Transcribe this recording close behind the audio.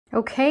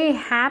Okay,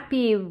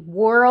 happy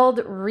World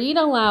Read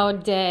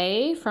Aloud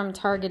Day from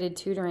Targeted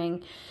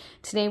Tutoring.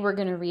 Today we're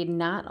going to read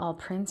Not All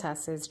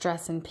Princesses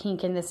Dress in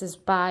Pink, and this is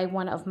by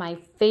one of my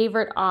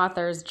favorite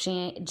authors,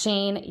 Jane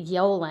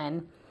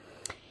Yolen,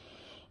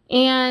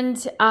 and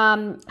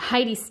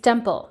Heidi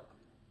Stemple.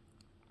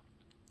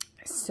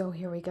 So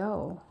here we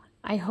go.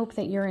 I hope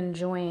that you're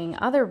enjoying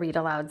other read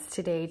alouds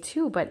today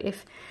too, but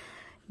if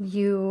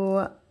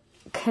you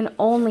can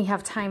only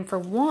have time for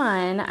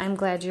one, I'm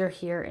glad you're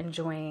here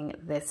enjoying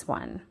this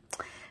one.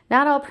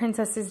 Not All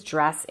Princesses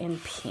Dress in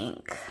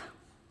Pink.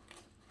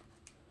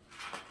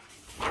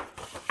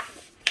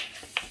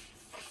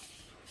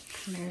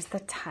 And there's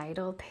the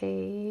title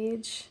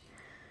page.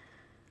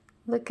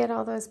 Look at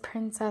all those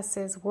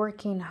princesses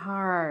working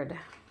hard.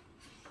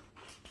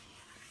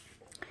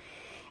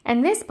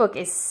 And this book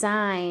is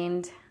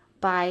signed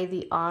by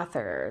the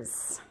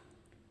authors.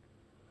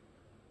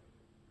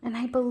 And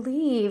I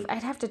believe,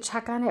 I'd have to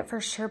check on it for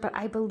sure, but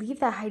I believe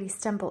that Heidi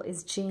Stemple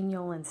is Jane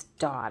Yolen's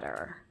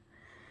daughter.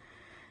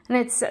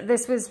 And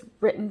this was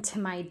written to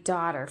my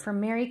daughter from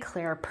Mary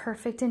Claire,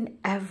 perfect in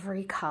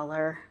every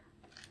color.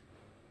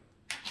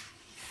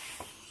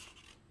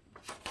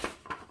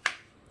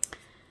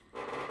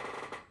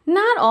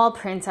 Not all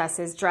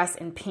princesses dress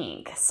in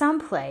pink. Some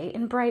play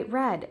in bright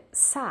red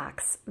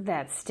socks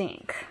that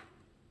stink.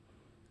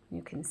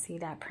 You can see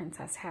that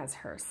princess has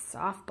her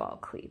softball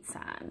cleats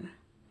on.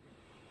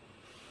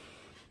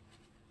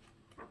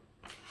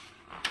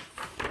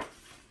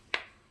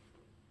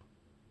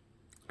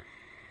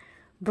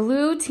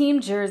 Blue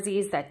team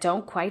jerseys that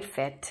don't quite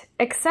fit,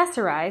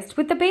 accessorized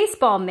with the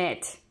baseball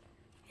mitt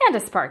and a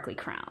sparkly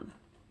crown.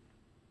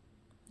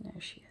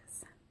 There she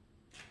is.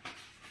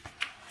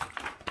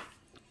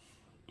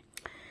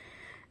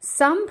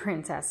 Some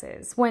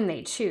princesses, when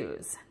they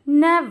choose,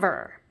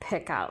 never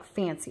pick out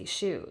fancy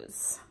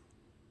shoes.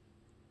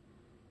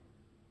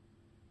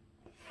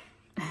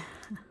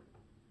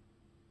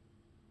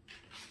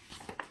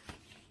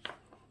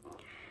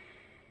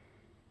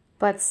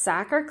 But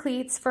soccer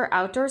cleats for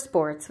outdoor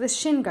sports with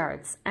shin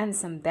guards and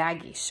some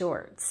baggy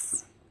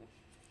shorts.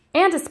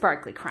 And a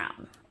sparkly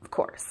crown, of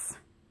course.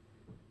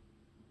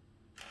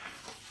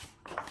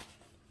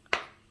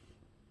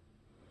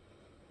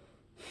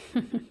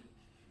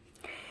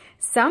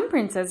 Some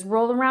princes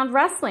roll around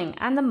wrestling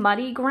on the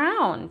muddy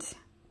ground.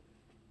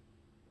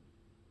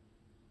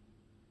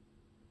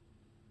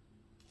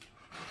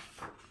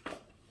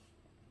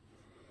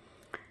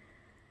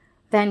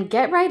 Then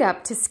get right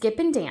up to skip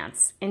and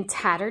dance in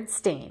tattered,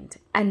 stained,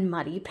 and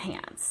muddy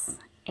pants.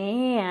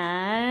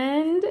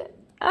 And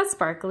a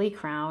sparkly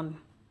crown.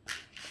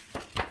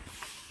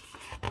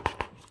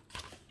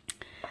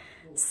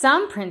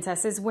 Some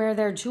princesses wear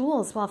their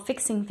jewels while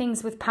fixing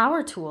things with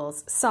power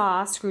tools.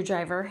 Saw,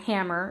 screwdriver,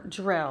 hammer,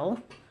 drill.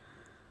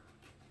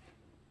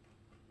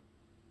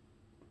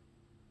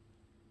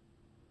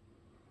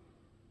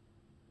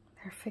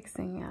 They're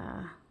fixing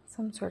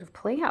some sort of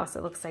playhouse,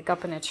 it looks like,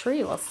 up in a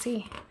tree. We'll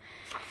see.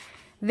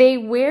 They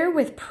wear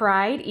with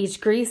pride each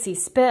greasy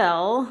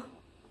spill.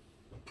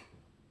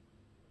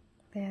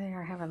 There they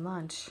are having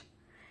lunch.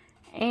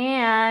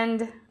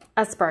 And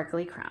a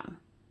sparkly crown.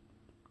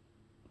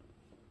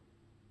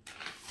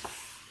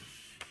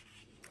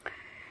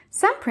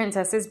 Some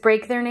princesses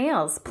break their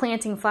nails,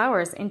 planting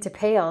flowers into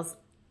pails,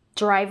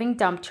 driving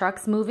dump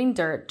trucks, moving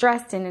dirt,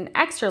 dressed in an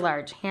extra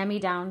large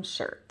hand-me-down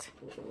shirt.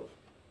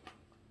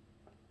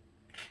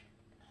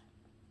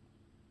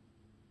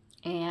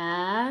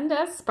 And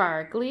a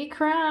sparkly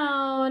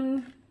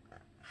crown.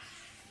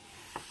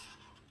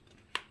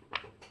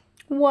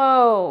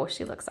 Whoa,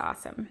 she looks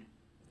awesome.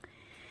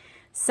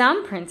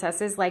 Some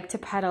princesses like to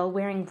peddle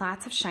wearing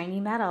lots of shiny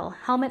metal,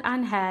 helmet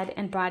on head,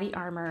 and body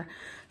armor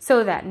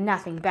so that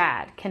nothing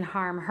bad can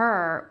harm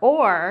her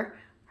or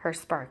her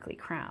sparkly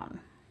crown.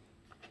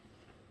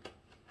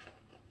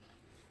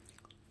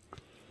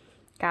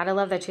 Gotta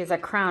love that she has a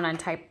crown on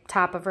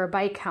top of her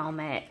bike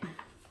helmet.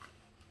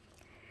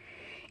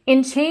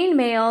 In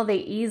chainmail, they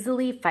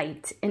easily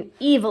fight an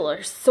evil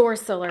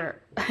sorcerer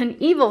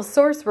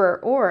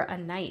or a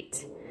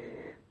knight.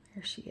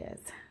 There she is,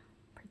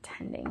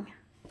 pretending.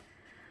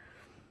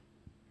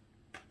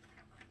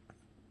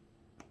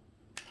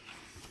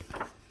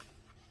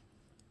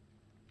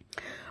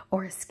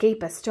 Or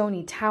escape a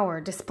stony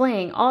tower,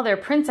 displaying all their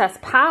princess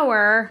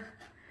power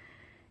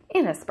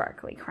in a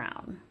sparkly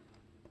crown.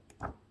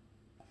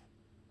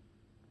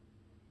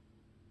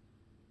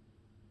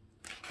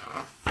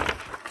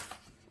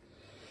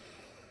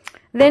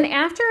 Then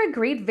after a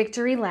great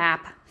victory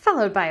lap,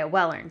 followed by a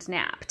well-earned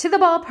nap, to the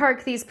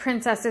ballpark these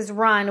princesses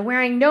run,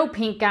 wearing no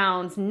pink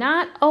gowns,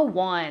 not a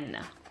one.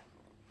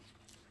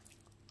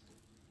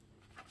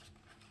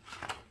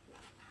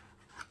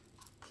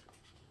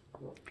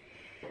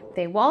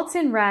 They waltz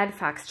in red,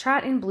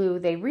 foxtrot in blue,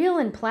 they reel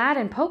in plaid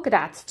and polka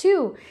dots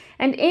too,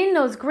 and in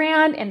those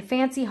grand and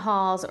fancy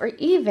halls, or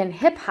even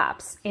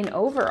hip-hops in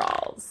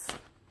overalls.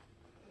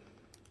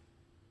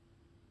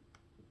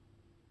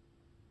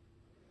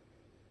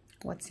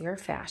 What's your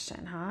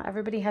fashion, huh?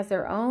 Everybody has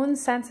their own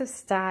sense of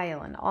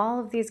style, and all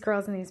of these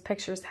girls in these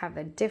pictures have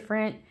a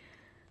different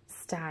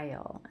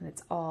style, and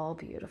it's all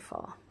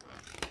beautiful.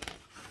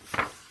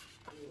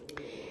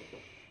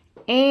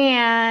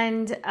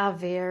 And a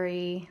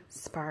very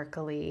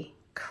sparkly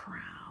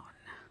crown.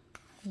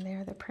 And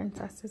there the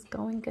princess is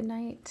going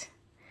goodnight.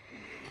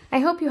 I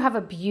hope you have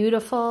a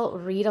beautiful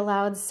Read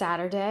Aloud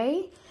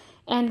Saturday,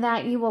 and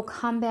that you will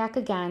come back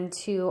again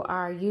to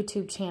our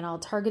YouTube channel,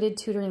 Targeted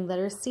Tutoring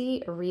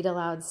Literacy Read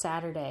Aloud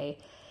Saturday.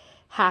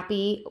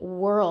 Happy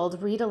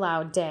World Read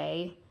Aloud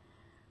Day,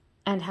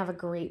 and have a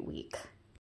great week.